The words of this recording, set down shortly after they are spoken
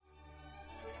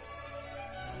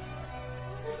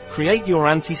Create your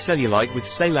anti-cellulite with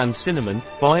Ceylan Cinnamon,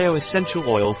 bio-essential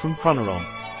oil from Pranarom.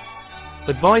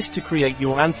 Advice to create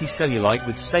your anti-cellulite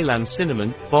with Ceylan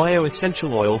Cinnamon,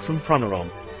 bio-essential oil from Pranarom.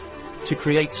 To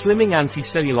create slimming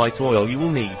anti-cellulite oil you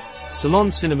will need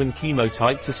Ceylan Cinnamon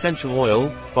Chemotyped Essential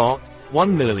Oil, bark,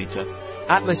 1 ml.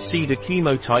 Atlas Cedar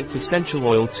Chemotyped Essential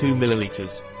Oil 2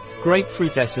 ml.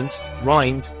 Grapefruit Essence,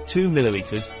 rind, 2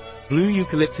 ml. Blue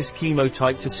Eucalyptus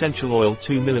Chemotyped Essential Oil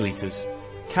 2 ml.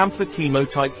 Camphor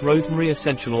Chemotyped Rosemary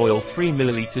Essential Oil 3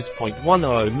 ml.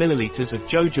 0.10 ml of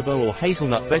jojoba or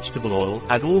hazelnut vegetable oil.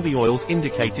 Add all the oils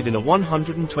indicated in a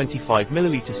 125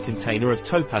 ml container of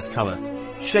topaz color.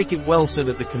 Shake it well so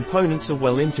that the components are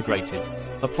well integrated.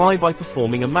 Apply by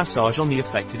performing a massage on the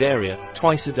affected area,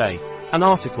 twice a day. An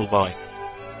article by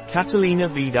Catalina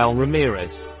Vidal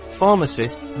Ramirez,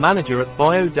 pharmacist, manager at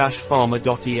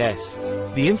bio-pharma.es.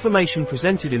 The information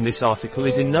presented in this article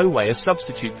is in no way a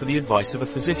substitute for the advice of a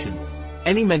physician.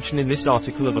 Any mention in this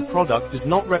article of a product does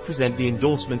not represent the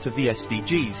endorsement of the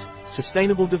SDGs,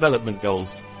 Sustainable Development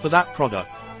Goals, for that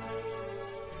product.